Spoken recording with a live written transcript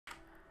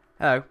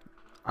Hello,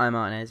 I'm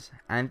Martinez,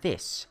 and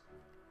this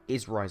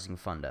is Rising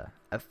Thunder,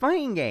 a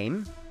fighting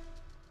game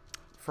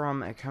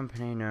from a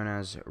company known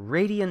as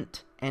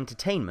Radiant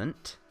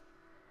Entertainment.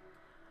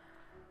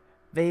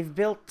 They've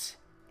built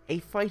a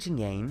fighting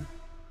game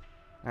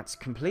that's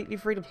completely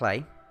free to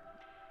play,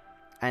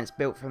 and it's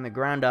built from the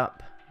ground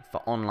up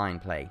for online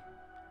play.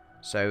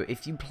 So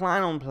if you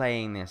plan on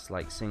playing this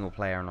like single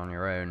player and on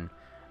your own,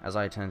 as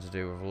I tend to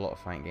do with a lot of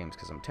fighting games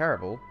because I'm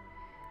terrible,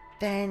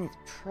 then it's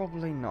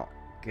probably not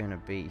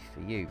gonna be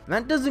for you. But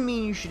that doesn't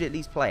mean you should at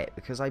least play it,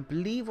 because I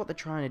believe what they're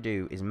trying to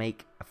do is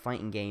make a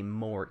fighting game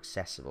more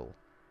accessible.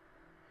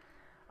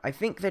 I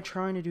think they're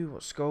trying to do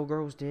what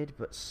Skullgirls did,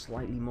 but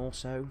slightly more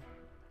so,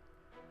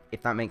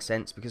 if that makes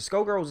sense, because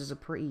Skullgirls is a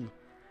pretty...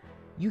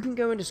 You can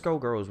go into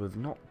Skullgirls with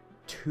not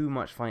too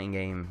much fighting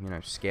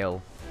game,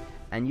 skill,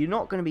 and you're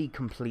not going to be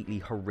completely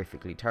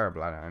horrifically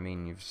terrible at it. I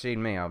mean, you've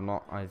seen me,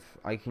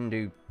 I can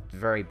do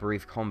very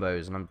brief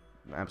combos, and I'm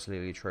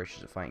absolutely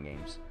atrocious at fighting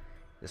games,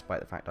 despite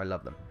the fact I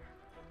love them.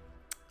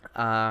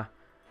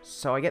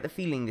 So I get the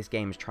feeling this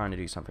game is trying to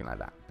do something like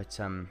that. But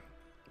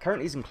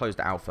currently it's in closed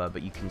alpha,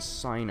 but you can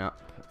sign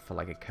up for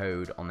like a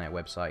code on their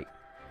website,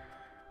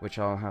 which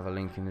I'll have a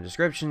link in the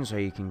description, so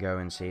you can go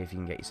and see if you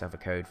can get yourself a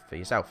code for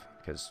yourself,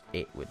 because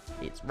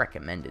it's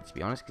recommended, to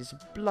be honest, because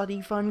it's a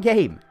bloody fun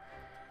game.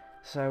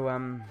 So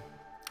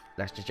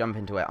let's just jump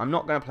into it. I'm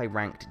not going to play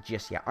ranked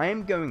just yet. I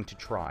am going to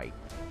try,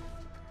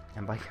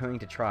 and by going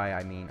to try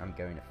I mean I'm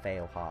going to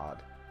fail hard.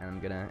 And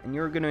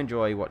you're gonna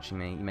enjoy watching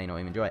me. You may not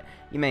even enjoy it.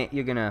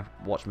 You're gonna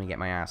watch me get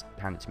my ass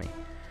handed to me.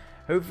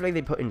 Hopefully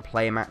they put in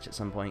play a match at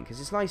some point, because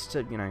it's nice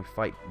to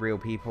fight real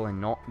people and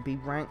not be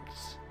ranked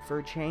for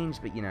a change.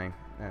 But it'd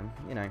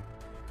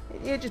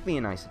just be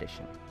a nice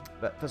addition.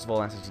 But first of all,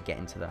 let's just get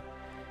into the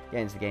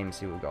game and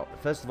see what we've got.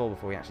 But first of all,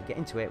 before we actually get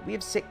into it, we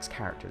have 6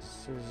 characters.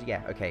 So,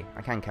 yeah, okay,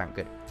 I can count.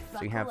 Good. So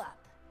we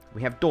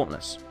have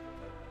Dauntless.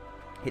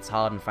 Hits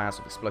hard and fast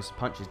with explosive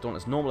punches.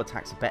 Dauntless normal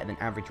attacks are better than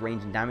average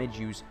range and damage.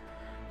 Use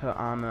her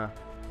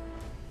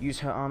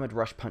armored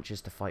rush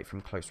punches to fight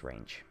from close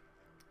range.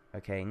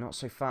 Okay, not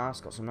so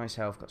fast, got some nice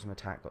health, got some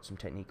attack, got some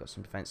technique, got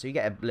some defense. So you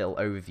get a little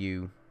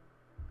overview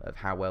of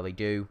how well they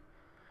do.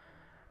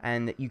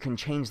 And you can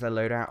change their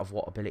loadout of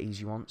what abilities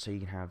you want. So you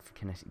can have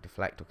kinetic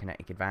deflect or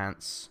kinetic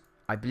advance.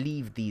 I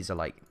believe these are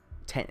like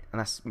 10, and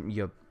that's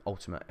your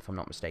ultimate if I'm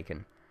not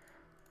mistaken.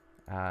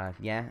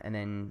 Yeah, and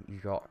then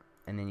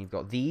you've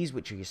got these,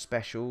 which are your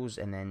specials,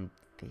 and then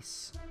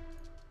this.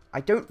 I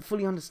don't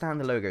fully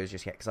understand the logos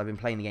just yet, because I've been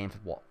playing the game for,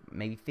 what,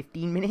 maybe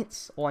 15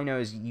 minutes? All I know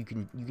is you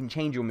can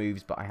change your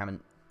moves, but I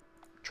haven't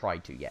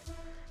tried to yet,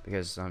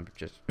 because I'm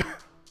just...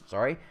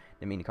 sorry,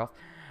 didn't mean to cough.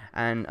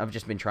 And I've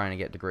just been trying to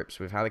get to grips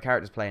with how the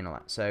characters play and all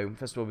that. So,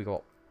 first of all, we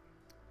got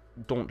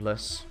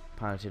Dauntless,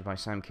 piloted by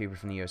Sam Cooper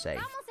from the USA.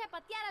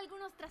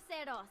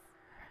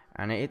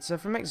 And it's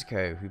from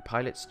Mexico, who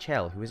pilots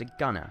Chell, who is a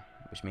gunner,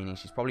 which meaning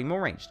she's probably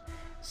more ranged.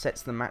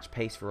 Sets the match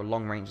pace for a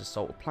long-range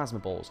assault with plasma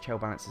balls. Chell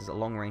balances a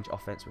long-range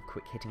offense with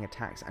quick-hitting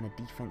attacks and a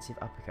defensive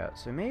uppercut.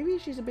 So maybe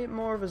she's a bit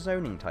more of a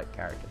zoning-type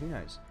character. Who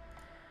knows?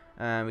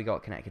 We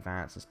got kinetic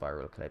advance and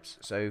spiral eclipse.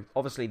 So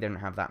obviously they don't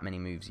have that many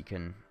moves you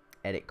can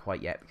edit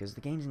quite yet, because the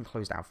game's in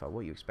closed alpha.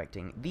 What are you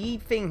expecting? The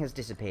thing has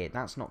disappeared.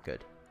 That's not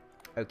good.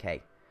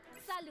 Okay.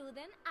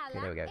 Okay,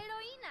 there we go.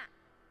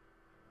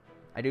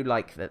 I do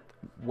like that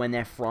when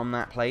they're from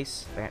that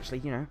place, they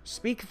actually,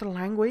 speak the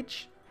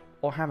language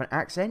or have an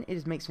accent. It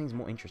just makes things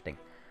more interesting.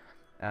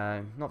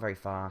 Not very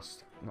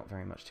fast, not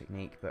very much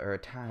technique, but her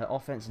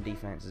offense and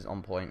defense is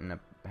on point, and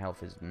her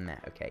health is meh.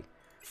 Okay.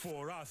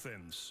 For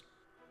Athens.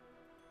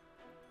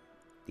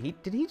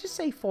 Did he just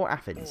say for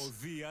Athens?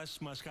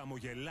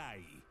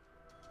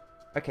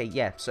 Okay,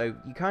 yeah. So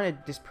you kind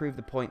of disprove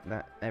the point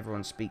that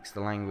everyone speaks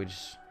the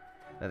language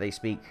that they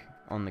speak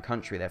on the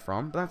country they're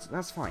from, but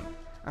that's fine.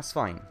 That's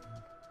fine.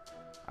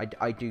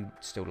 I do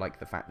still like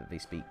the fact that they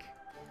speak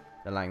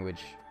the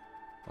language.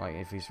 Like,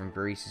 if he's from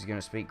Greece, he's going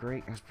to speak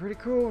Greek. That's pretty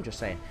cool, just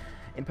saying.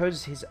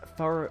 Imposes his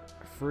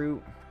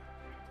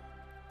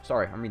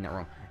Sorry, I'm reading that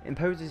wrong.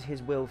 Imposes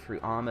his will through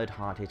armored,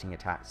 hard-hitting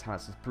attacks.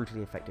 Talents is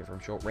brutally effective from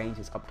short range.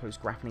 His up-close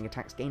grappling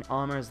attacks gain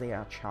armor as they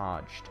are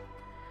charged.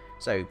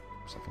 So,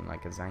 something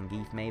like a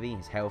Zangief, maybe.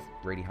 His health,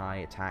 really high,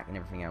 attack, and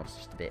everything else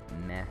just a bit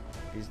meh.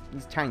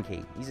 He's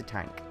tanky. He's a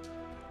tank.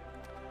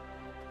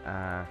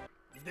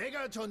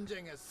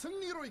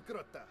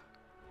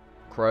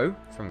 Crow,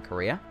 from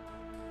Korea.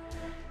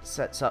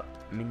 Sets up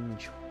Min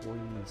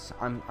Choi's.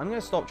 I'm going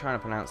to stop trying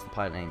to pronounce the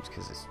pilot names,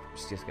 because it's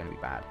just going to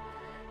be bad.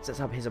 Sets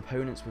up his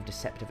opponents with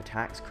deceptive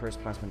attacks. Crow's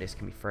plasma disc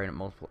can be thrown at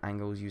multiple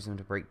angles, using them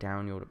to break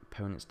down your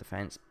opponent's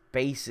defense.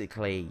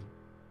 Basically,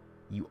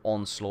 you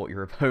onslaught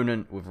your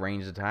opponent with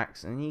ranged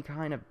attacks, and you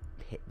kind of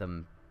hit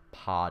them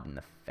hard in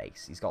the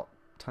face. He's got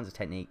tons of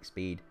technique,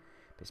 speed,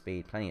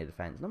 plenty of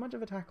defense, not much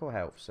of attack or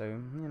health, so,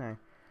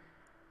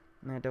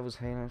 Now, Devil's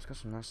Halo, it's got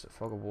some nice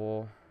Fog of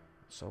War,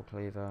 Soul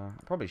Cleaver.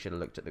 I probably should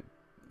have looked at this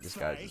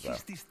guy as well.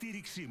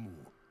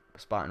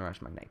 Spartan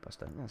Rush, Magnetic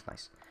Buster. That's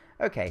nice.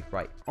 Okay,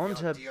 right.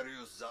 Onto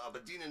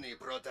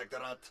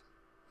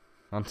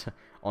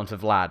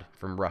Vlad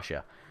from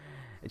Russia.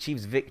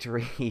 Achieves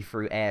victory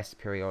through air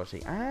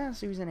superiority. Ah,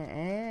 so he's an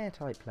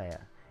air-type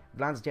player.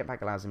 Vlad's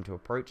jetpack allows him to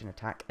approach and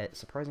attack at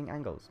surprising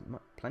angles.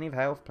 Plenty of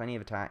health, plenty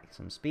of attack,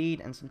 some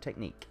speed, and some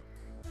technique.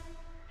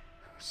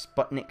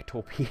 Sputnik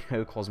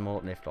torpedo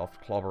cosmonaut liftoff,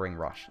 clobbering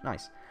rush.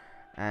 Nice.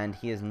 And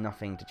he has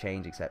nothing to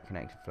change except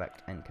kinetic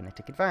deflect and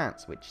kinetic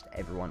advance, which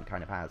everyone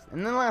kind of has.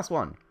 And then the last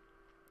one.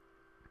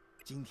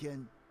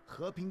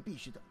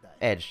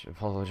 Edge.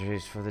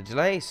 Apologies for the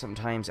delay.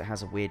 Sometimes it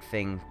has a weird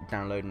thing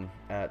downloading,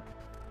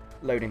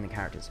 loading the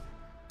characters.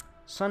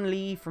 Sun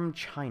Li from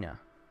China.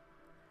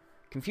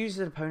 Confuses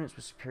opponents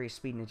with superior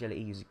speed and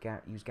agility. Use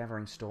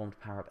Gathering Storm to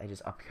power up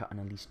Edge's uppercut and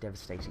unleash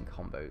devastating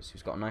combos.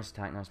 Who's got a nice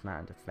attack, nice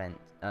amount of defense.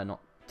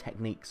 Not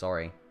technique,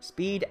 sorry.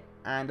 Speed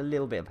and a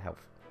little bit of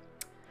health.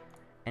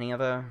 Any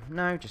other?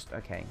 No, just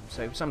okay.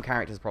 So some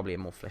characters probably are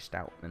more fleshed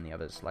out than the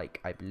others.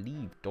 Like, I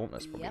believe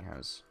Dauntless probably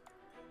has.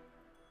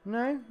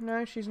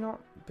 No, she's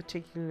not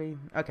particularly.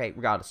 Okay,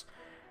 regardless.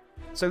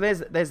 So there's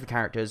the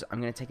characters.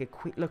 I'm going to take a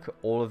quick look at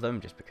all of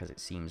them just because it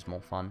seems more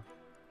fun.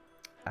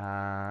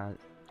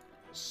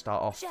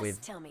 Start off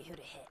with. Tell me who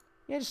to hit.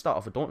 Yeah, just start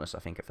off with Dauntless, I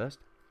think, at first.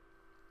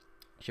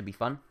 Should be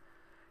fun.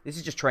 This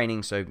is just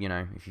training, so, you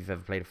know, if you've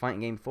ever played a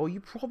fighting game before, you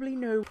probably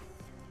know.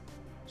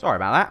 Sorry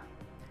about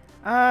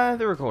that.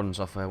 The recording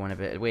software went a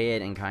bit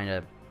weird and kind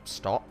of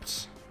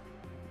stopped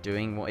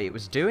doing what it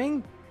was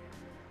doing.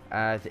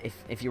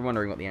 If you're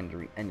wondering what the end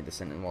of the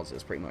sentence was,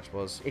 it pretty much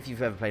was. If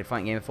you've ever played a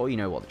fighting game before, you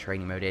know what the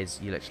training mode is.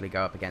 You literally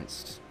go up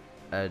against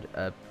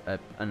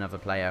another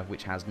player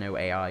which has no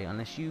AI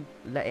unless you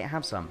let it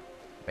have some.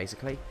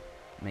 Basically,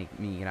 you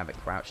can have it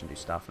crouch and do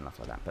stuff and stuff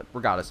like that. But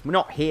regardless, we're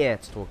not here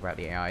to talk about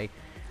the AI.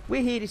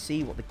 We're here to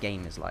see what the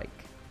game is like.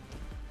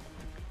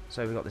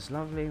 So we've got this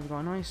lovely, we've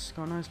got a nice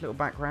little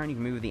background. You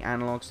can move the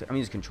analogs. I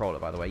mean, it's a controller,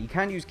 by the way. You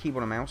can use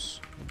keyboard and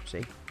mouse.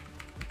 See,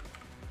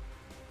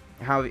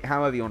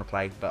 however you want to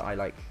play. But I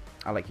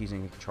like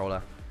using a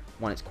controller.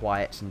 One, it's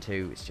quiet, and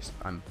two, it's just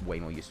I'm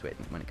way more used to it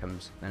when it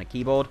comes than a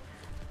keyboard.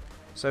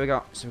 So we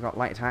got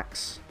light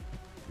attacks.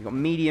 We got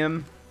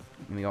medium,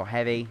 and we got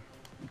heavy.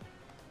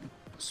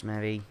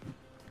 Smevy,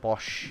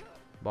 Bosch,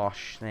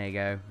 there you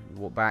go.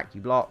 You walk back,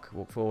 you block,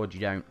 walk forward, you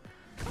don't.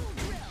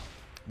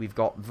 We've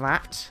got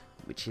that,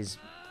 which is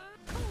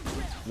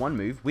one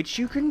move, which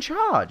you can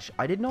charge.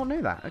 I did not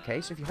know that.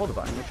 Okay, so if you hold the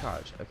button, you'll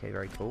charge. Okay,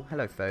 very cool.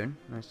 Hello, phone.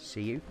 Nice to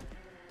see you.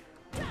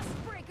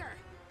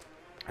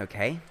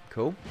 Okay,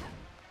 cool.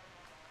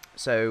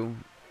 So,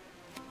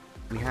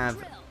 we have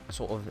a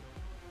sort of...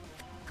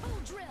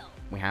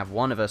 We have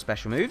one of her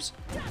special moves.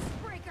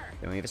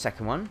 Then we have a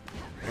second one.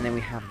 And then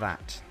we have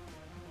that,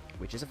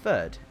 which is a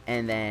third.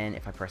 And then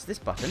if I press this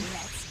button,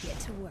 let's get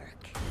to work.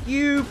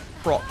 You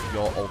proc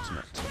your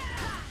ultimate.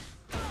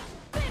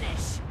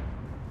 Finish.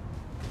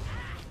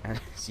 And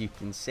as you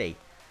can see,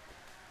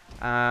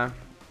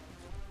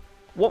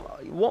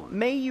 what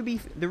may you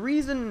be? The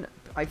reason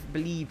I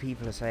believe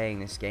people are saying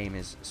this game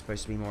is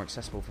supposed to be more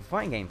accessible for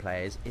fighting game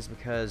players is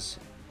because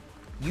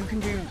you can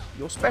do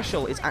your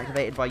special is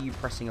activated by you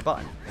pressing a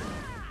button.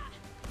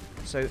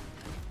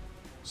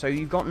 So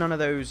you've got none of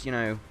those, you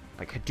know,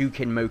 like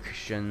Hadouken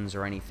motions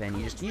or anything.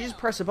 You just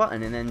press a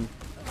button and then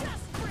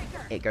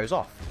it goes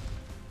off.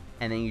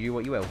 And then you do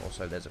what you will.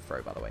 Also, there's a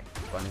throw, by the way.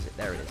 Which one is it?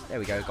 There it is. There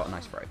we go. Got a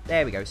nice throw.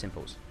 There we go.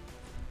 Simples.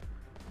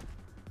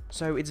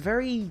 So it's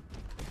very,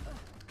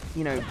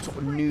 you know, sort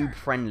of noob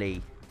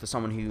friendly for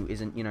someone who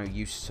isn't, you know,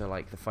 used to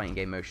like the fighting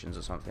game motions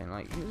or something.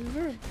 Like,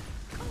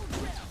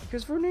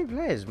 because for new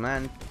players,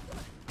 man,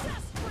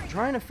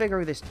 trying to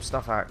figure this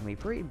stuff out can be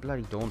pretty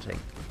bloody daunting.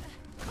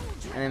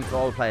 And then for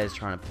old players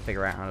trying to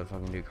figure out how to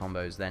fucking do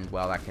combos, then,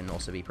 well, that can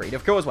also be pretty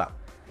difficult as well.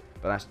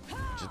 But that's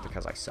just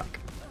because I suck.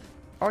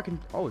 Oh, I can...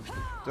 Oh, do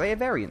they have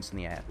variants in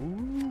the air?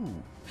 Ooh.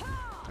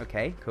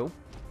 Okay, cool.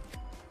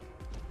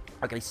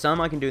 Okay,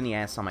 some I can do in the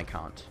air, some I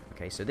can't.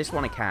 Okay, so this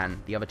one I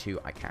can, the other two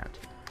I can't.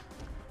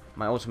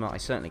 My ultimate I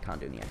certainly can't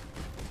do in the air.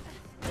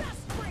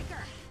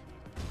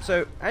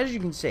 So, as you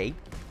can see,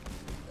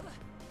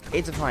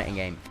 it's a fighting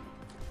game.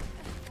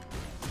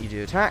 You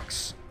do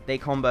attacks, they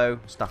combo,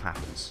 stuff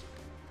happens.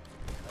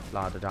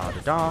 La da da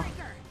da da.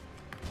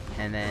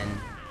 And then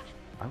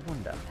I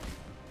wonder.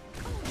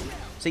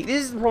 See,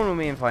 this is the problem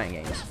with me in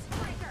fighting games.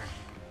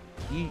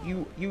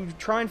 You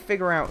try and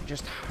figure out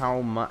just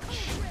how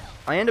much.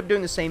 I end up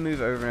doing the same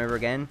move over and over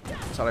again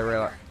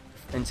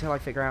until I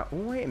figure out, oh,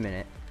 wait a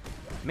minute.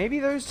 Maybe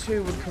those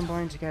two would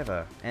combine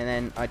together. And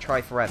then I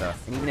try forever.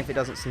 And even if it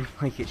doesn't seem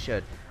like it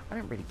should, I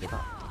don't really give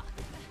up.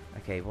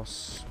 Okay,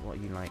 what are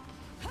you like?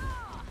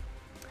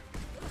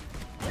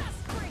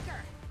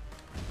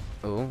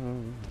 Oh,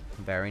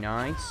 very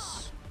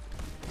nice.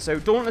 So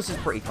Dauntless is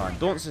pretty fun.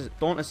 Dauntless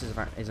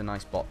is a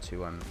nice bot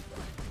to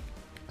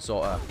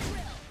sort of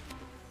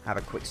have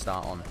a quick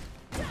start on.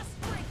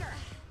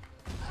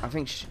 I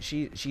think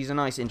she's a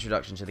nice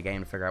introduction to the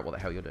game to figure out what the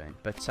hell you're doing.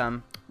 But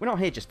we're not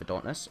here just for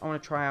Dauntless. I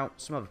want to try out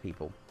some other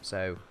people.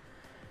 So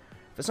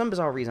for some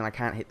bizarre reason, I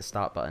can't hit the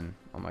start button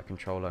on my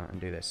controller and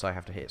do this. So I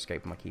have to hit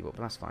escape on my keyboard.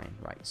 But that's fine.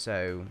 Right.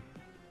 So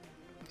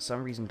for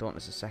some reason,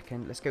 Dauntless is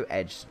second. Let's go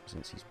Edge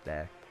since he's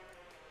there.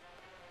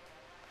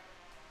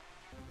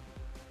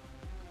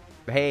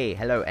 Hey,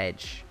 hello,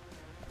 Edge.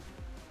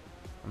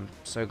 I'm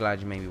so glad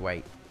you made me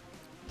wait.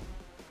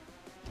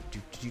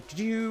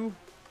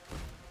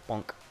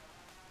 Bonk.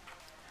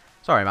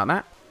 Sorry about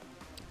that.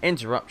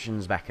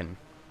 Interruptions beckon.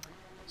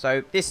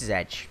 So, this is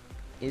Edge.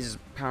 He's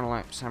kind of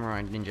like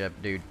samurai ninja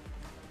dude.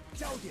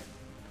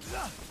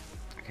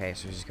 Okay,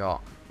 so he's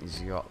got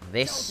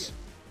this,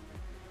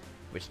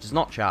 which does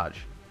not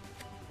charge.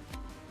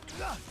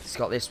 He's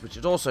got this, which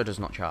also does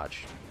not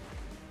charge.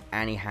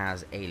 And he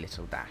has a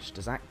little dash.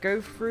 Does that go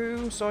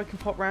through so I can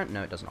pop round?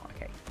 No, it does not.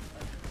 Okay.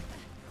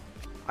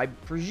 I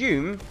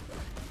presume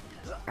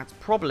that's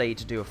probably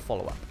to do a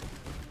follow-up.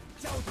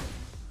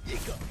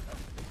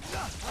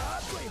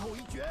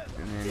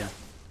 And then...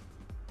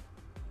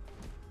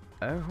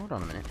 Oh, hold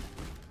on a minute.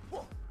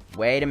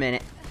 Wait a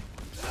minute.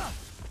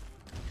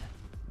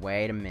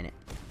 Wait a minute.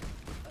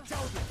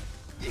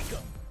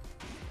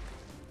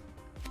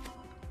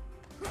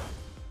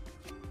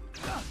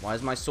 Why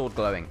is my sword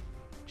glowing?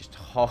 Just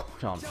hold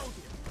on.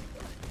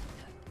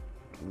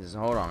 Just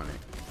hold on a minute.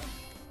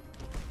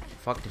 What the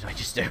fuck did I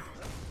just do?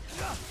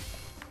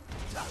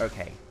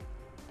 Okay.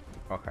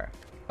 Okay.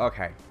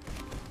 Okay.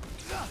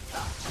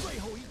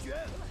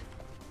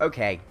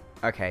 Okay.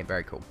 Okay,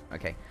 very cool.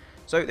 Okay.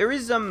 So there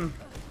is I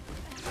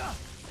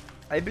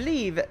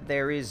believe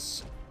there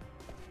is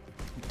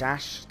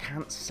dash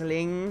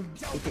cancelling,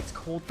 if it's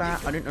called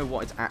that. I don't know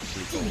what it's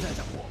actually called.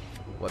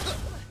 Whoops.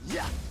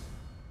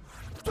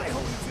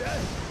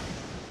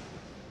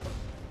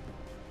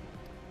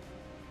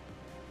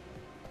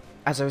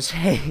 As I was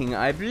saying,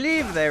 I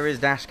believe there is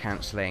dash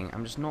cancelling.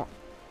 I'm just not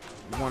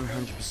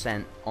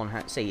 100% on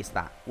how... See, it's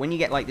that. When you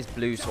get like this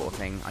blue sort of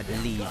thing, I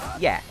believe...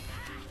 Yeah.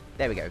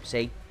 There we go.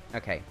 See?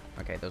 Okay.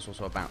 Okay, there's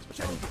also a bounce,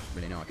 which I didn't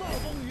really know I could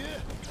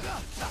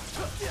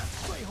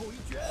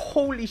do.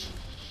 Holy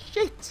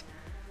shit!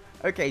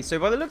 Okay, so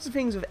by the looks of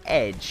things with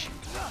Edge,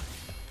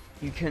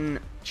 you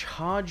can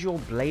charge your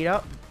blade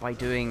up by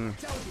doing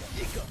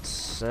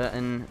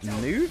certain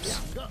moves.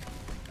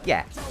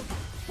 Yeah.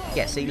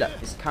 Yeah, see, look,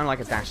 it's kind of like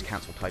a dash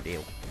cancel type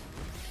deal.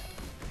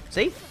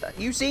 See?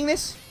 You seeing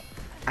this?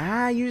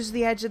 Ah, use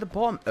the edge at the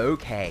bottom.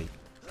 Okay.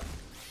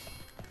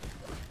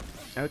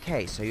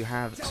 Okay, so you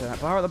have... So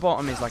that bar at the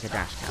bottom is like a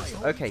dash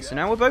cancel. Okay, so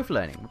now we're both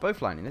learning. We're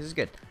both learning. This is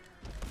good.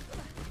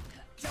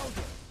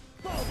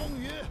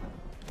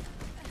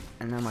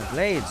 And now my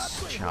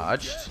blade's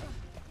charged.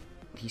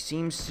 He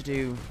seems to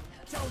do...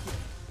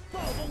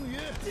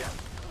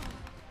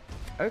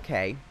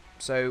 Okay,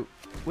 so...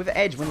 With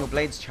Edge, when your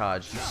blade's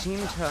charged, you seem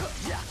to...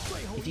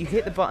 If you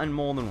hit the button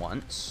more than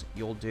once,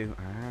 you'll do...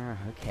 Ah,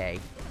 okay.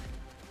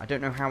 I don't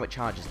know how it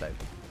charges, though.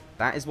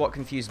 That is what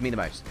confused me the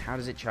most. How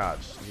does it charge?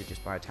 Is it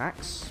just by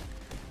attacks?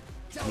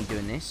 Me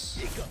doing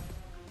this?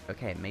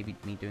 Okay, maybe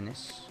me doing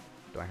this.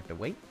 Do I have to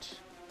wait?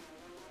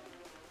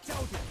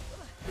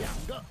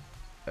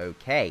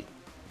 Okay.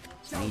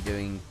 It's me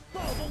doing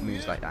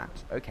moves like that.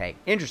 Okay,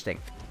 interesting.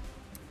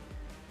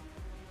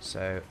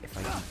 So, if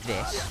I do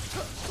this...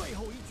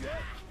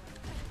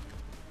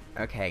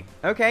 Okay,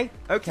 okay,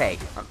 okay.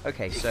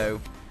 Okay, so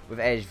with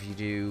Edge, if you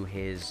do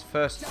his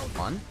first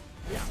one,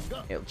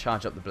 it'll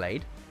charge up the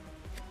blade.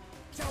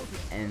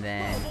 And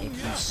then if you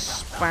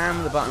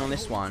spam the button on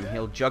this one,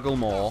 he'll juggle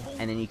more,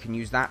 and then you can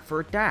use that for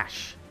a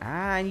dash.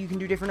 Ah, and you can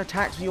do different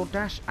attacks with your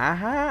dash.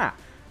 Aha!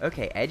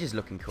 Okay, Edge is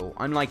looking cool.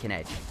 I'm liking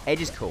Edge.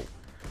 Edge is cool.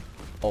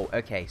 Oh,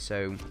 okay,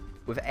 so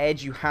with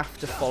Edge, you have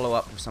to follow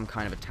up with some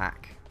kind of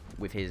attack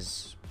with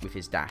his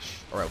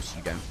dash, or else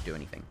you don't do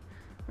anything.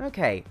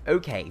 Okay,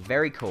 okay,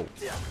 very cool.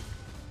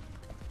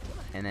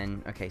 And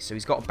then, okay, so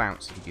he's got a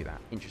bounce if you do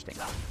that. Interesting.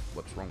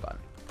 Whoops, wrong button.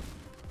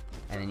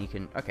 And then you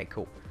can, okay,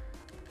 cool.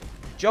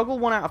 Juggle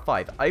 1 out of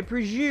 5. I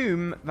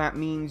presume that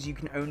means you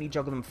can only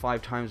juggle them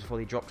 5 times before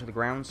they drop to the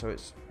ground, so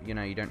it's, you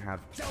know, you don't have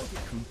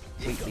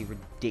complete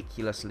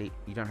ridiculous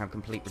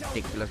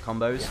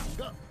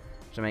combos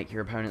to make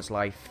your opponent's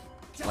life,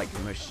 like, the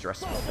most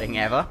stressful thing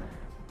ever.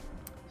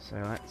 So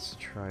let's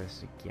try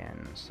this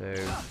again. So,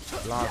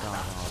 blah,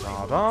 blah, blah,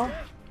 blah, blah.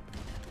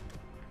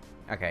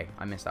 Okay,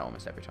 I miss that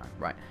almost every time.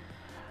 Right.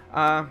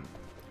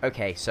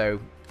 Okay, so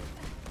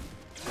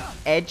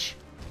Edge,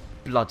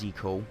 bloody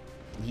cool.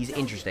 He's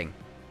interesting.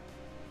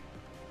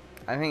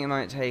 I think it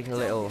might take a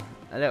little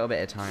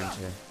bit of time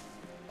to...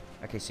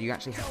 Okay, so you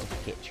actually have to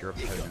hit your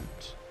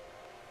opponent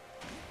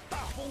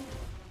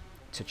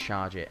to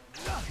charge it.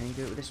 Can you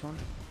do it with this one?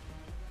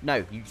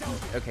 No, you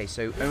okay,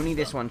 so only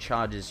this one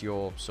charges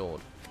your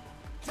sword.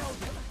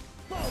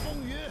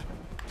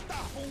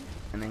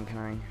 And then can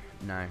I...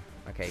 No.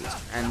 Okay,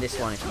 and this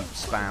one if you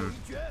spam.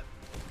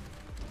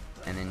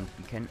 And then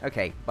you can...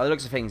 Okay, by the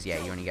looks of things,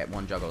 yeah, you only get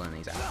one juggle and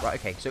he's out. Right,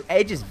 okay, so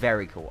Edge is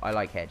very cool. I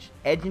like Edge.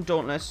 Edge and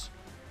Dauntless,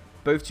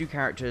 both two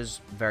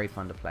characters, very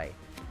fun to play.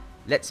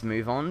 Let's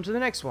move on to the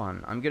next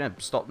one. I'm going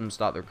to stop and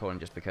start the recording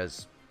just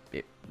because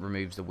it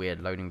removes the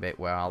weird loading bit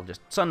where I'll just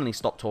suddenly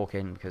stop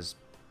talking because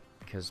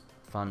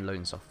fun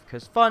loading software.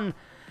 Because fun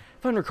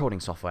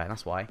recording software,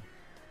 that's why.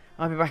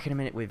 I'll be back in a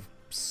minute with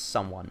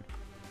someone.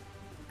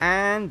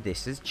 And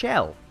this is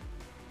Chell.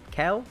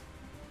 Kel?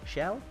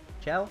 Shell?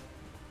 Chell?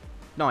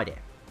 No idea.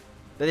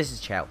 But this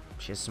is Chell.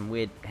 She has some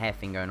weird hair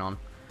thing going on.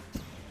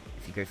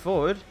 If you go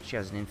forward, she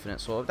has an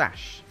infinite sort of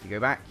dash. If you go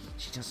back,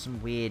 she does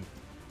some weird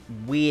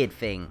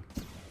thing.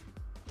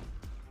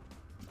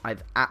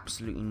 I've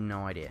absolutely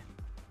no idea.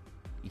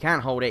 You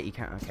can't hold it, you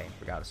can't... Okay,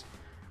 regardless.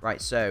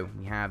 Right, so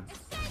we have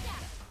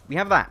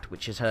that,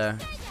 which is her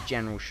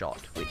general shot,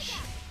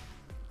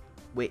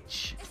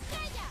 which...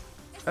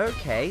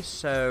 Okay,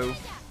 so...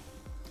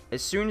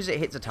 As soon as it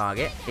hits a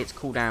target, its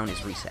cooldown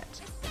is reset.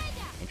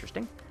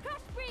 Interesting.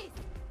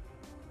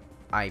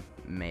 I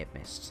may have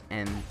missed.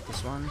 And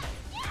this one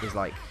is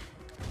like...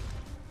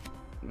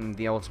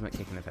 the ultimate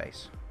kick in the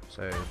face.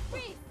 So,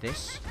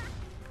 this...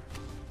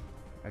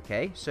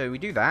 Okay, so we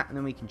do that, and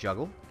then we can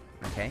juggle.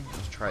 Okay,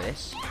 let's try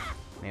this.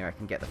 Maybe I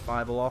can get the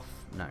fireball off.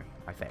 No,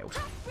 I failed.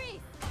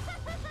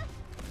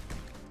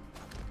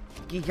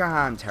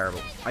 I'm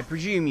terrible. I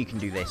presume you can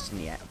do this in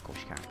the air. Of course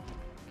you can.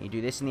 Can you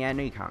do this in the air?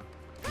 No, you can't.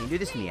 Can you do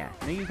this in the air?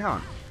 No, you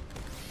can't.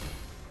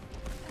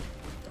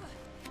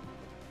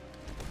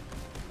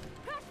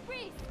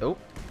 Oh.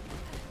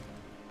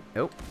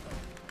 Oh.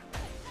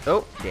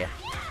 Oh, dear.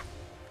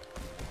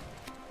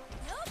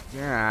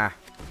 Yeah.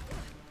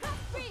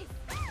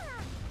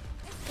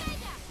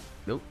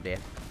 Oh, dear.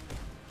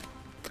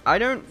 I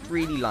don't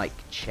really like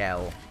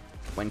Chell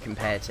when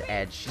compared to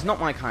Edge. She's not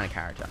my kind of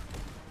character.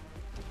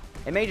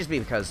 It may just be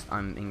because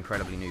I'm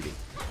incredibly newbie.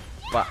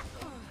 But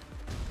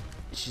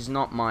she's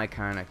not my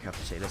kind of cup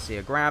of tea. Let's see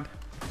a grab.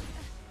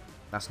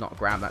 That's not a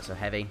grab, that's a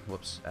heavy.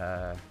 Whoops.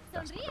 That's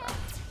not a grab.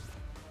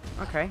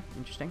 Okay,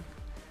 interesting.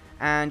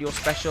 And your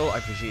special, I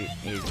presume,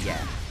 is,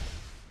 yeah.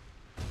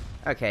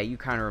 Okay, you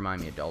kind of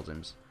remind me of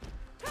Dolzim's.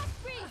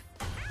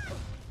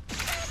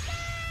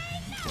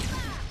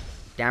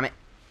 Damn it.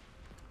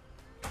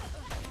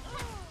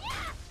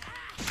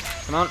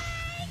 Come on.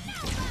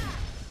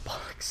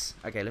 Bollocks.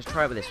 Okay, let's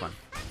try it with this one.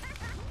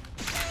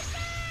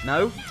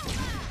 No?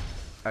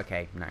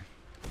 Okay, no.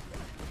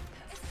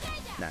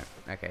 No.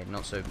 Okay,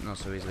 not so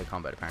easily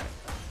comboed apparently.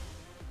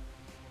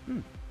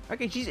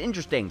 Okay, she's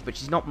interesting, but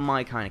she's not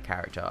my kind of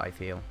character, I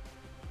feel.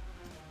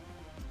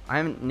 I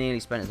haven't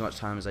nearly spent as much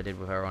time as I did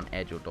with her on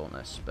Edge or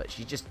Dauntless, but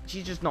she's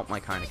just not my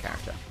kind of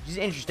character. She's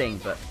interesting,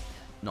 but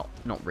not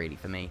really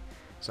for me.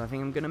 So I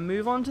think I'm going to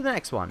move on to the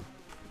next one.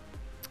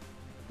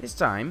 This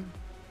time,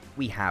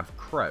 we have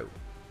Crow.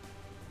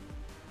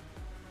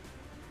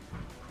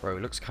 Crow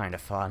looks kind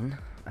of fun.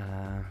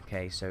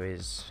 Okay, so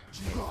his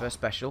first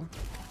special.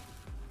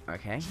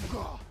 Okay.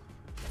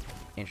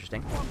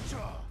 Interesting.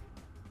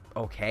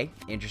 Okay,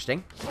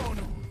 interesting.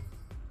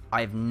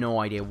 I have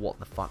no idea what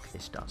the fuck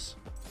this does.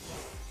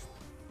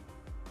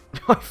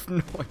 I have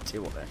no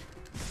idea what that...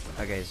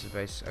 Okay, so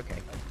base...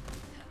 Okay.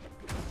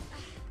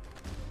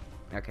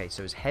 Okay,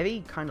 so his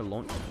heavy kind of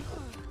launches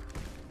people.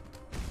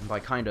 And by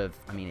kind of,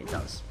 I mean it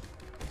does.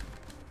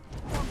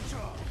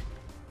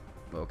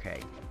 Okay.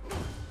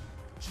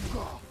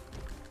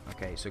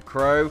 Okay, so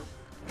Crow.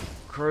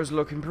 Crow's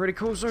looking pretty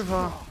cool so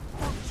far.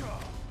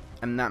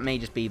 And that may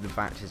just be the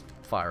fact his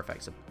fire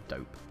effects are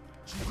dope.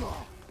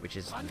 Which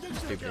is the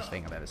stupidest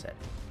thing I've ever said.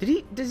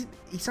 He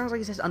sounds like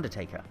he says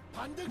Undertaker.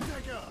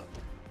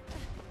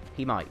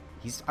 He might.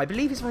 I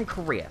believe he's from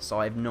Korea, so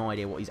I have no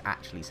idea what he's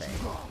actually saying.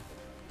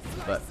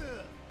 But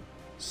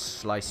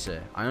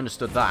Slicer. I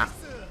understood that.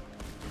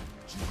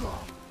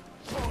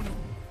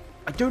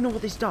 I don't know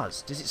what this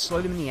does. Does it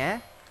slow them in the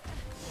air?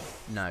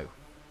 No.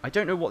 I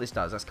don't know what this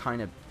does. It's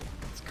kind of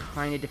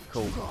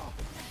difficult.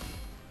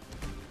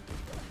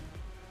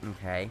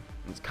 Okay.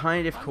 It's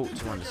kind of difficult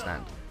to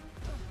understand.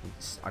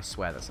 I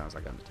swear that sounds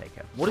like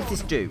Undertaker. What does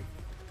this do?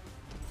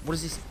 What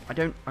is this? I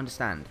don't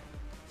understand.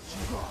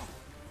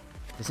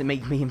 Does it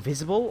make me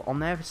invisible on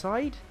their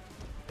side?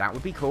 That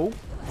would be cool.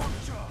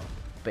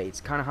 But it's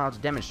kind of hard to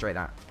demonstrate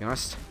that, to be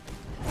honest.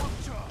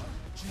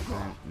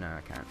 No,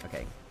 I can't.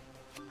 Okay.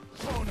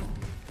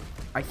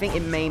 I think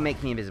it may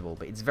make me invisible,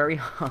 but it's very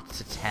hard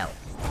to tell.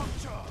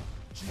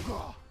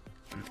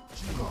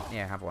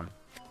 Yeah, have one.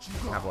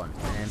 Have one.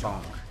 And then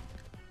bonk.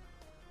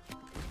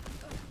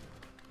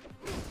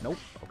 Nope.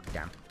 Oh,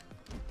 damn.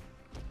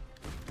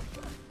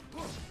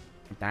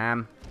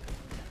 Damn.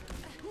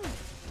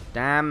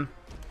 Damn.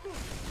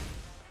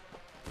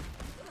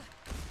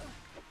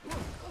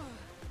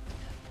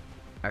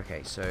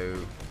 Okay, so...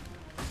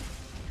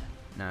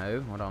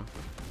 No, hold on.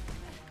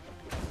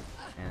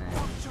 And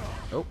then...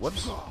 Oh,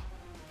 whoops.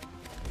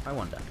 I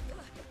wonder.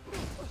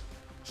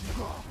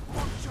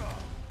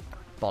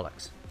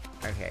 Bollocks.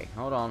 Okay,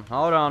 hold on,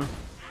 hold on.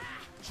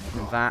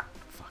 That.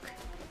 Fuck.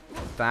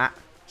 That.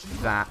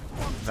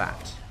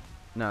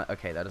 No,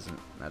 okay, that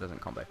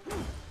doesn't combo.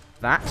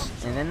 That,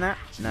 and then that.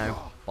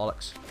 No,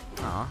 bollocks.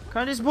 Ah,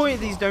 kind of disappointed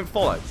these don't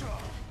follow.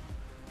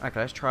 Okay,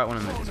 let's try it when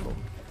I'm invisible.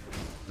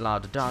 La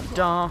da da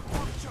da.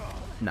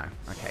 No,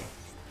 okay.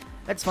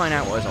 Let's find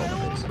out what his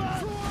ultimate is.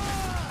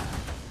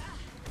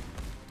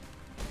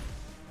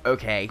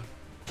 Okay.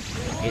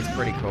 It's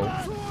pretty cool.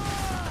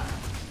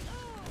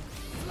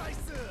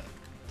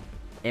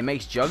 It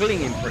makes juggling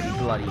him pretty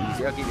bloody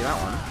easy, I'll give you that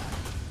one.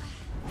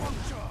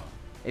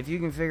 If you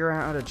can figure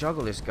out how to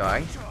juggle this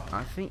guy,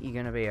 I think you're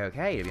going to be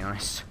okay, to be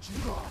honest.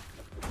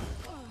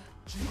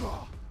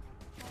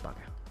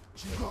 Bugger.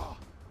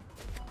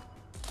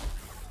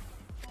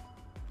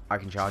 I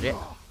can charge it.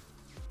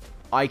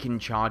 I can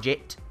charge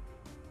it.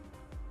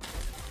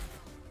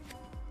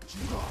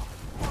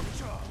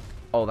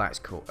 Oh, that's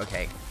cool.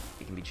 Okay,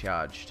 it can be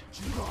charged.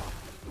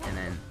 And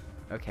then,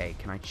 okay,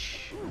 can I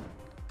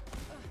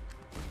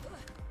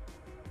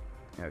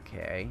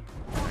okay,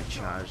 can I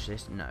charge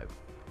this? No.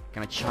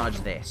 Can I charge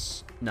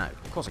this? No.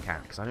 Of course I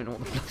can, because I don't know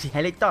what the bloody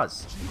hell it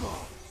does.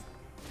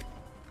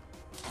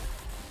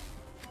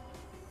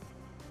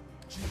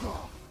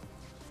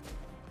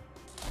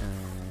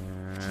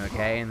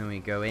 Okay, and then we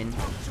go in.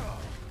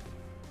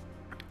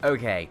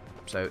 Okay,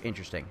 so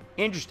interesting.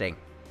 Interesting.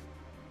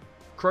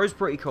 Crow's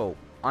pretty cool.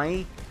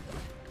 He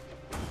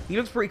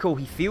looks pretty cool.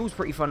 He feels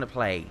pretty fun to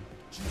play.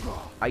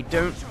 I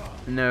don't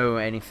know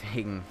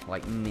anything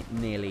like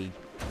nearly,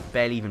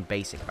 barely even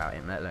basic about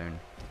him, let alone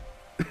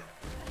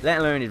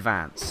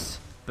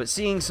advanced. But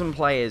seeing some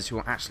players who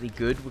are actually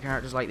good with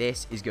characters like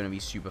this is going to be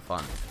super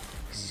fun.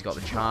 Because he's got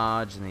the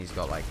charge, and he's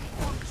got like...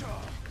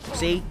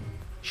 See?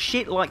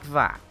 Shit like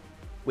that,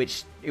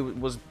 which it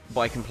was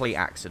by complete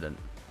accident,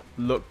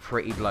 look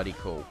pretty bloody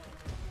cool.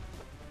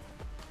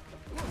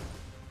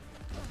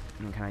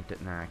 And can I do...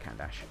 Nah, I can't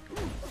dash.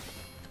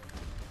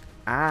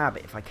 Ah,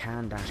 but if I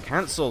can dash...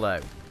 Cancel,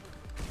 though!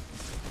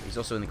 He's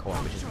also in the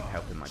corner, which isn't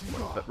helping my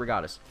point. But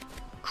regardless,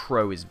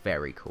 Crow is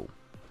very cool.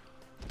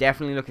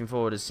 Definitely looking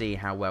forward to see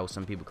how well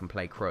some people can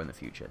play Crow in the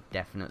future.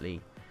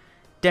 Definitely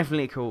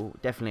a cool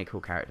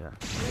character.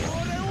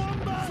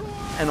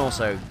 And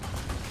also,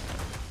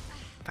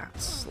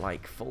 that's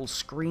like full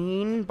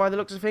screen by the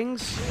looks of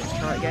things. Let's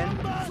try it again.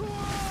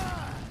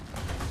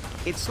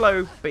 It's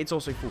slow, but it's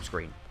also full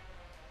screen.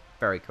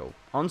 Very cool.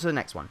 On to the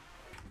next one.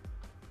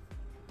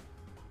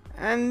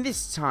 And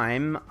this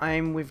time,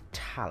 I'm with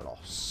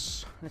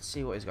Talos. Let's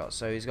see what he's got.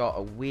 So he's got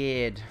a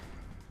weird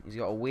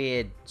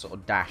sort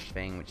of dash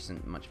thing, which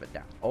isn't much of a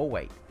dash. Oh,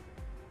 wait.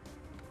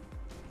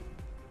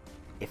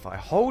 If I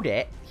hold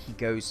it, he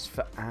goes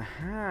for...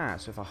 Aha.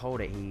 So if I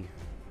hold it, he...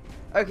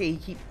 Okay, he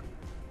keep...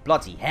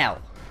 Bloody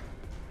hell.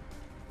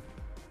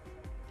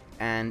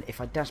 And if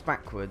I dash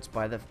backwards,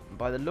 by the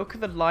look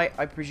of the light,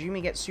 I presume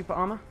he gets super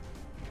armor?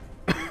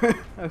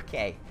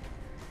 Okay.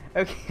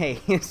 Okay,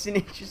 it's an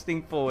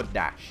interesting forward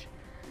dash.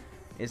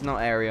 It's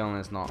not aerial and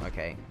it's not...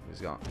 Okay,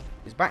 he's got...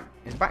 His back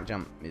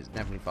jump is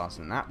definitely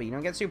faster than that, but you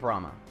don't get super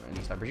armor. At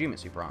least I presume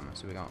it's super armor.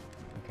 So we got...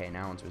 Okay,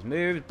 now onto his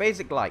moves.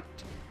 Basic light.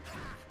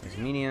 There's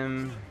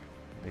medium.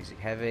 Basic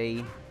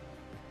heavy.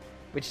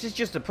 Which is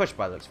just a push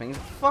by the looks of things.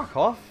 Fuck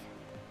off.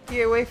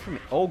 Get away from me.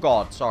 Oh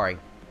god, sorry.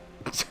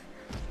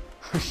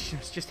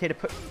 just hit a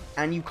push.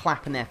 And you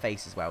clap in their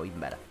face as well, even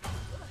better.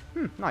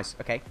 Nice.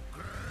 Okay.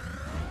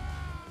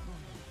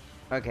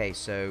 Okay,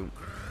 so...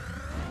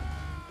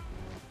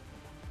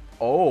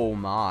 Oh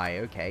my,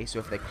 okay. So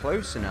if they're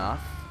close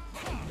enough,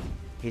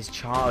 his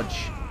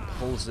charge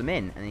pulls them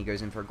in, and then he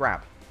goes in for a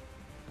grab.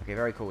 Okay,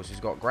 very cool. So he's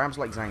got grabs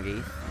like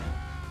Zangief.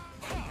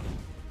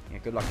 Yeah,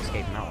 good luck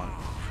escaping that one.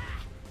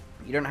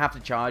 You don't have to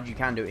charge, you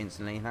can do it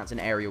instantly. That's an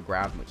aerial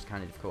grab, which is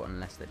kind of difficult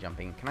unless they're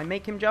jumping. Can I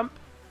make him jump?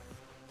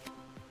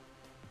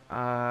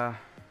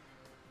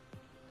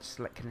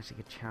 Select kinetic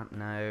enchant,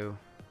 no.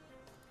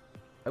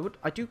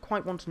 I do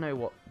quite want to know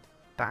what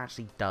that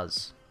actually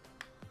does.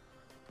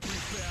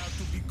 Prepare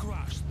to be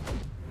crushed.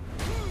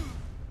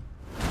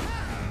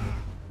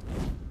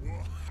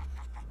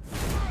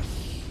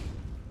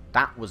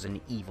 That was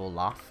an evil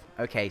laugh.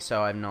 Okay,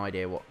 so I have no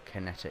idea what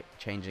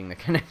changing the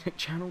kinetic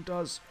channel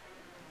does.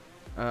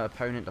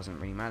 Opponent doesn't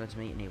really matter to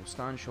me. Enable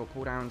stun, short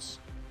cooldowns.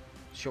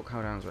 Short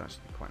cooldowns would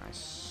actually be quite nice.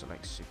 So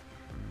like super.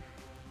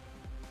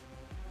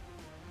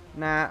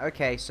 Nah,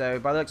 okay, so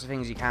by the looks of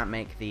things, you can't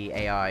make the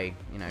AI,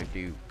 you know,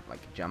 do like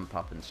jump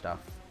up and stuff.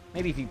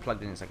 Maybe if you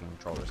plugged in a second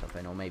controller or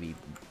something, or maybe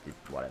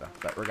whatever.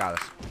 But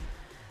regardless,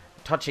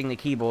 touching the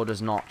keyboard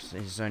is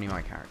only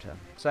my character.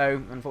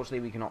 So unfortunately,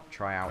 we cannot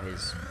try out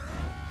his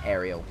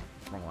aerial.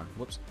 Wrong one.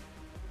 Whoops.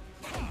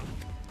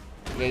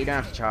 Yeah, you don't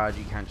have to charge.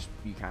 You can't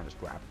just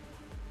grab.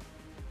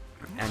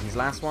 And his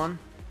last one.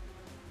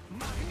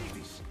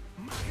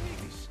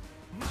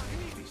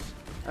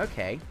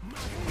 Okay.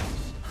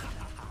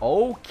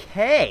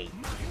 Okay.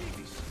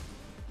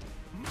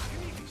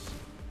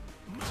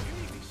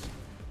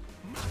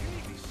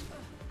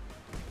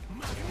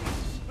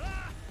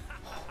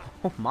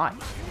 Oh my.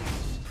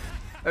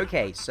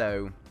 Okay,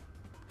 so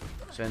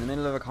in the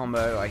middle of a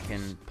combo, I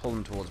can pull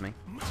them towards me.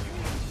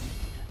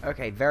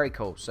 Okay, very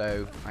cool.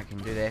 So I can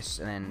do this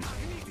and then.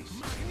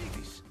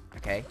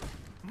 Okay.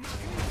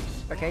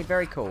 Okay,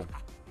 very cool.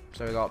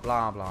 So we got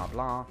blah blah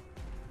blah.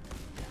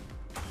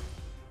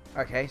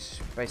 Okay,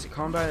 so basic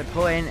combo, then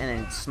pull in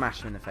and then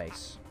smash him in the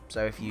face.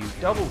 So if you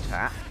double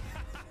tap,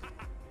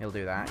 he'll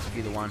do that. If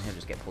you do the one, he'll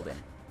just get pulled in.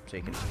 So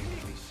you can...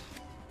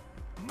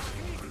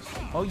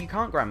 Oh, you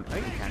can't grab him. Oh,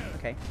 you can.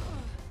 Okay.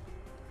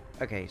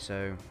 Okay,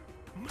 so...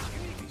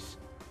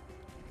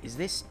 Is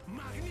this...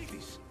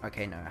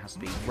 Okay, no, it has to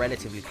be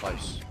relatively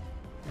close.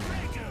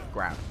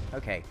 Grab.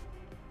 Okay.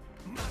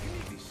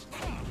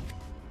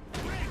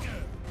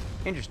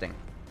 Interesting.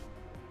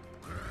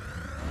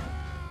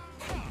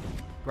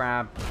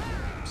 Grab.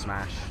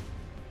 Smash.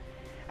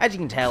 As you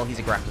can tell, he's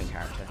a grappling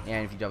character. Yeah,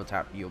 and if you double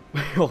tap,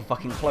 you'll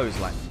fucking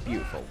clothesline.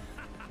 Beautiful.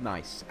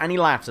 Nice. And he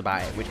laughs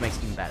about it, which makes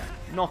it even better.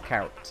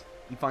 Knockout.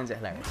 He finds it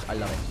hilarious. I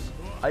love it.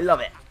 I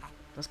love it.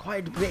 That's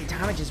quite a bit of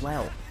damage as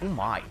well. Oh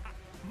my.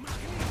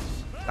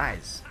 That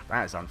is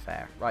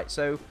unfair. Right,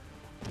 so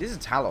this is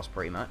Talos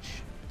pretty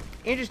much.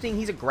 Interesting,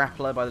 he's a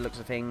grappler by the looks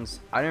of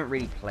things. I don't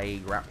really play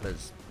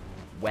grapplers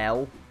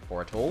well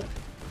or at all.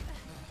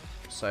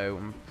 So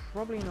I'm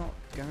probably not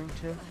going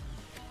to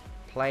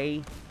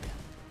play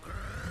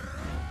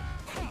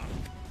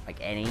like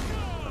any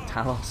of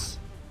Talos.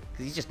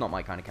 Because he's just not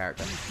my kind of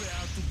character.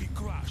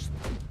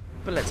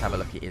 But let's have a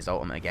look at his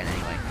ultimate again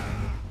anyway.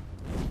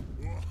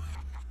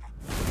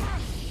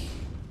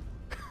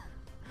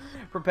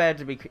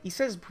 He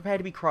says prepare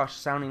to be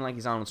crushed, sounding like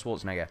he's Arnold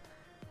Schwarzenegger.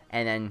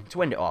 And then,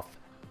 to end it off,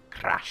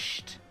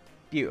 crushed.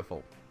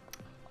 Beautiful.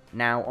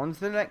 Now, on to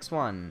the next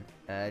one.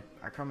 I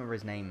can't remember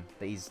his name,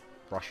 but he's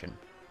Russian.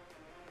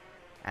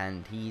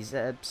 And he's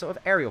a sort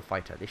of aerial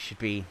fighter. This should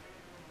be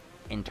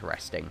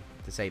interesting,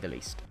 to say the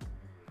least.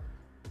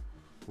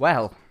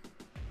 Well,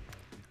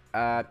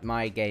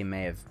 my game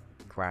may have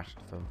crashed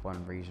for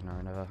one reason or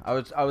another.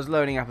 I was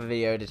loading up a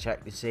video to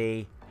check to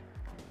see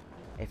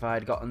if I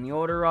had gotten the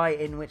order right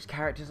in which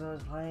characters I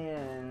was playing,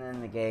 and then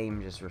the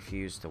game just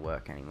refused to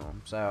work anymore.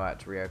 So I had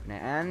to reopen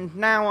it, and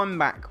now I'm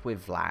back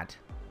with Vlad.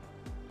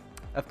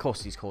 Of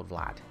course he's called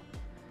Vlad.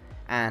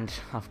 And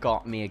I've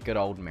got me a good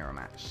old mirror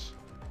match.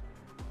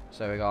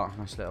 So we got a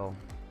nice little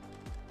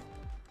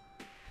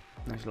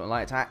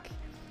light attack.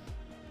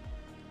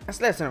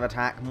 That's less of an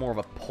attack, more of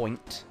a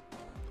point.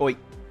 Oi,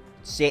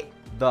 sit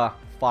the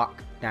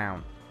fuck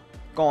down.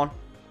 Go on,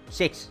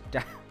 sit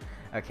down.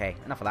 Okay,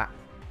 enough of that.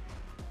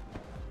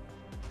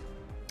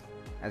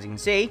 As you can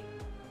see,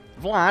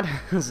 Vlad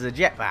has a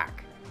jetpack,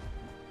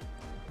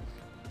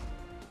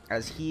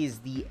 as he is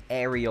the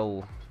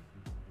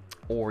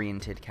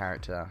aerial-oriented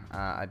character.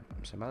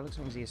 So by the looks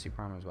of things, he is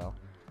Supremo as well.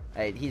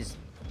 His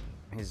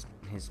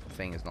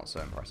thing is not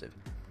so impressive.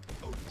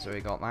 So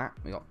we got that.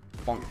 We got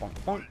bonk, bonk,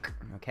 bonk.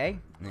 Okay,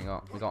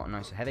 and we got a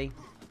nice heavy.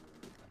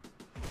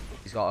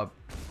 He's got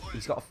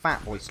a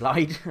fat boy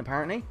slide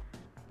apparently.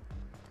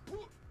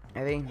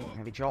 Heavy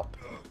chop,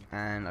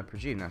 and I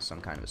presume that's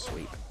some kind of a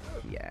sweep.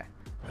 Yeah.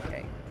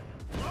 Okay.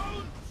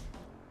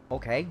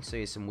 Okay, so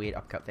here's some weird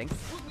upcut thing.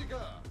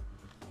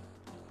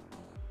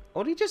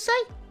 What did he just say?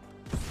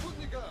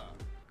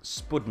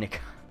 Spudnika.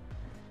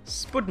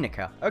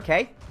 Spudnika.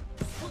 Okay.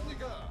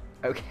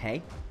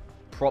 Okay.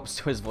 Props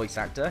to his voice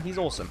actor. He's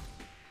awesome.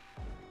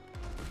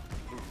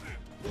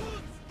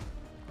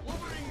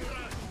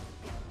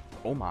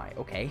 Oh my.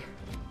 Okay.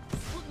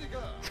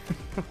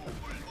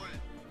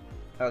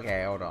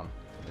 Okay, hold on.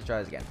 Let's try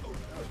this again.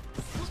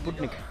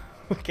 Spudnika.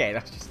 Okay,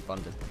 that's just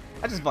fun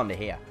to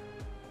hear.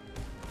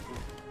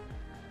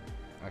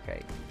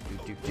 Okay,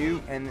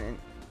 do, and then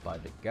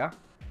Budga.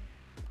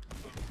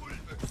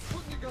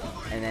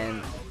 And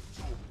then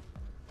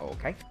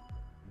okay.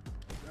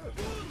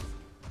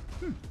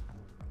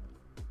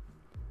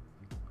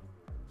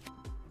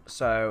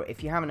 So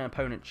if you have an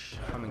opponent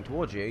coming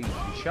towards you, you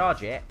can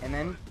charge it and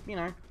then, you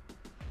know,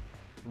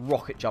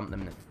 rocket jump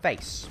them in the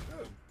face.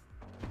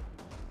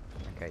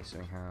 Okay, so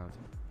we have.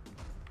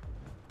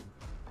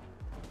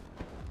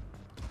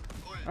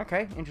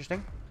 Okay,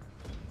 interesting.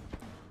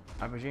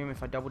 I presume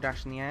if I double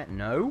dash in the air,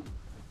 no.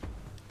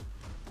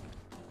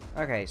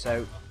 Okay,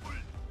 so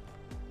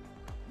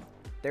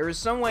there is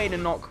some way to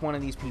knock one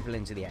of these people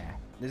into the air.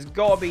 There's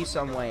got to be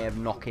some way of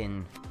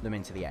knocking them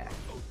into the air.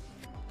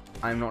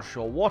 I'm not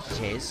sure what it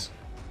is.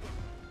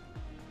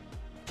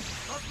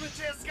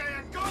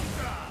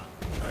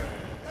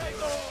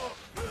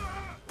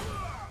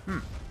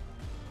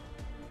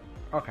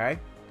 Okay,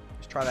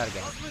 let's try that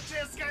again.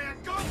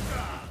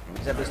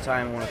 Except this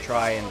time I want to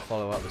try and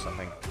follow up with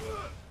something.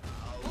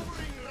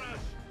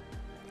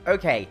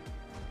 Okay,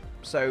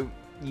 so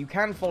you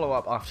can follow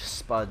up after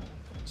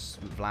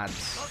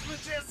Vlad's.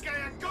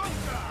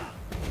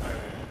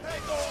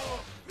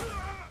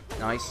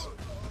 Nice.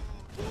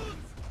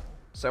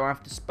 So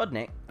after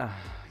Spudnik,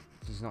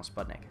 this is not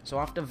Spudnik. So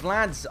after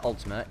Vlad's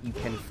ultimate, you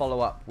can follow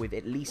up with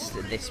at least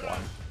this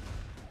one,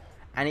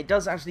 and it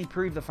does actually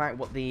prove the fact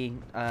what the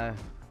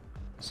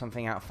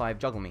something out of 5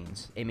 juggle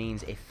means. It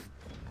means if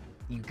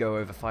you go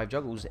over 5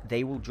 juggles,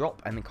 they will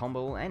drop and the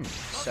combo will end.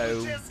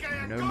 So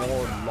no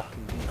more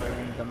locking people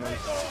in the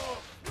most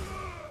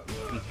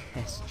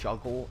BS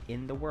juggle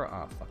in the world.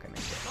 Oh fuck, I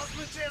missed it.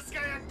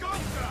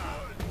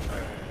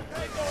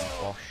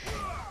 Bosh.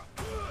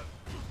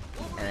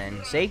 And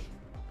then see?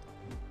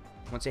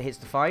 Once it hits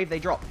the 5, they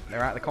drop.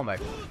 They're out of the combo.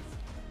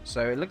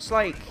 So it looks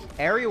like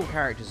aerial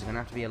characters are going to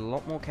have to be a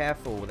lot more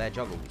careful with their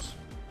juggles.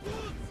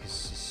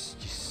 Because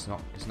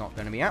it's not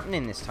going to be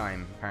happening this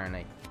time,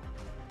 apparently.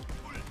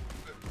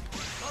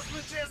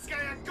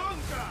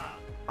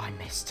 I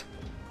missed.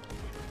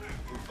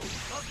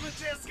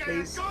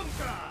 Please.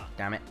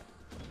 Damn it.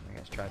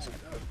 let's try this.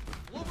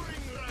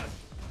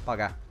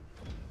 Bugger.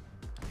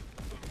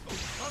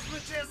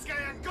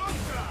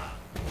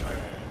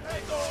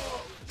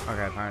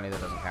 Okay, apparently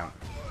that doesn't count.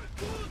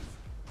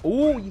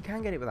 Oh, you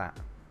can get it with that.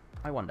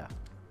 I wonder.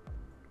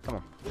 Come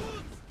on.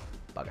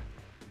 Bugger.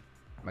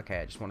 Okay,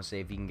 I just want to see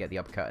if you can get the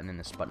uppercut and then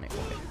the Sputnik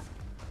rocket.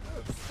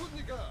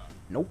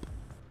 Nope.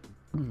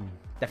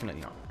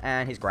 Definitely not.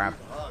 And his grab.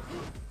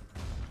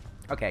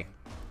 Okay,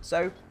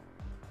 so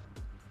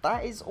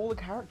that is all the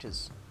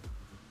characters.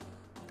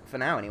 For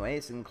now, anyway,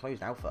 it's in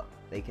closed alpha.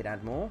 They could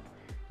add more.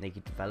 They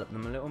could develop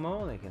them a little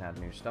more. They could add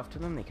new stuff to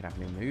them. They could have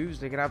new moves.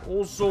 They could have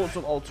all sorts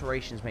of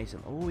alterations made to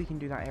them. Oh, we can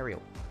do that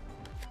aerial.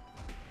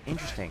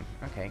 Interesting.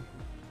 Okay.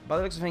 By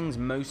the looks of things,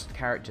 most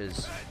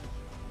characters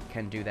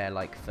can do their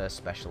like first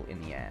special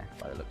in the air.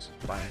 By the looks,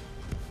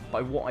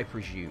 by what I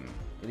presume.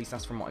 At least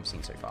that's from what I've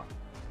seen so far.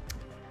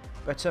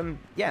 But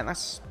yeah,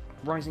 that's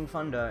Rising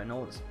Thunder and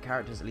all its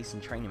characters, at least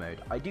in training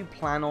mode. I do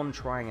plan on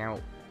trying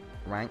out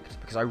ranked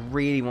because I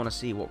really want to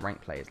see what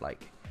rank play is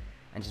like,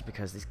 and just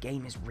because this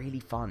game is really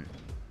fun.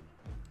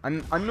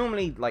 I'm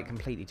normally like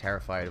completely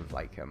terrified of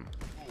like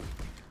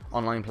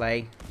online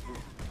play,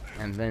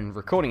 and then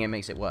recording it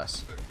makes it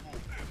worse.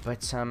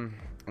 But I'm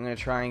gonna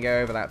try and go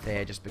over that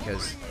fear just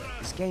because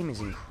this game is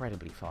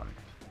incredibly fun,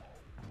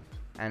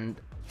 and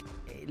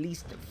at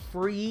least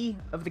 3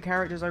 of the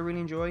characters I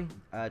really enjoy.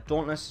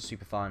 Dauntless is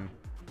super fun.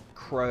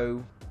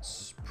 Crow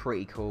is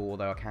pretty cool,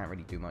 although I can't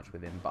really do much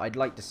with him. But I'd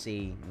like to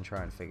see and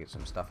try and figure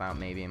some stuff out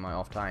maybe in my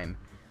off time.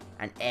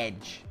 And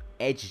Edge.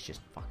 Edge is just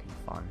fucking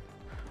fun.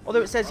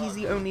 Although it says he's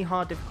the only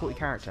hard difficulty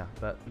character,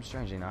 but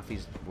strangely enough,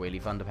 he's really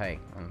fun to play.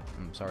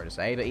 I'm sorry to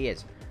say, but he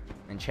is.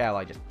 And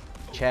Chell,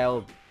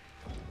 Chell,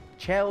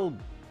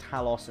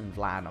 Talos, and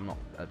Vlad, I'm not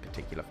a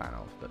particular fan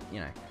of, but you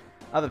know,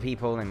 other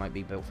people, they might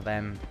be built for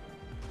them.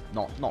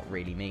 Not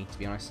really me, to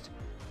be honest.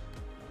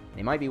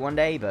 They might be one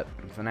day, but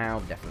for now,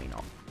 definitely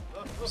not.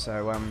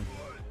 So,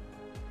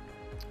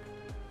 let's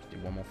do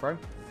one more throw.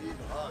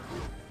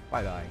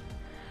 Bye-bye.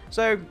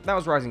 So, that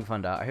was Rising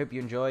Thunder. I hope you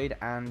enjoyed,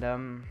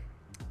 and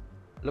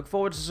look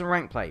forward to some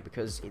rank play,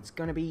 because it's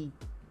going to be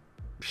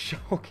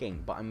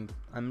shocking, but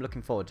I'm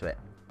looking forward to it.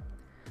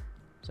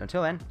 So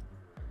until then,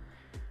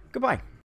 goodbye.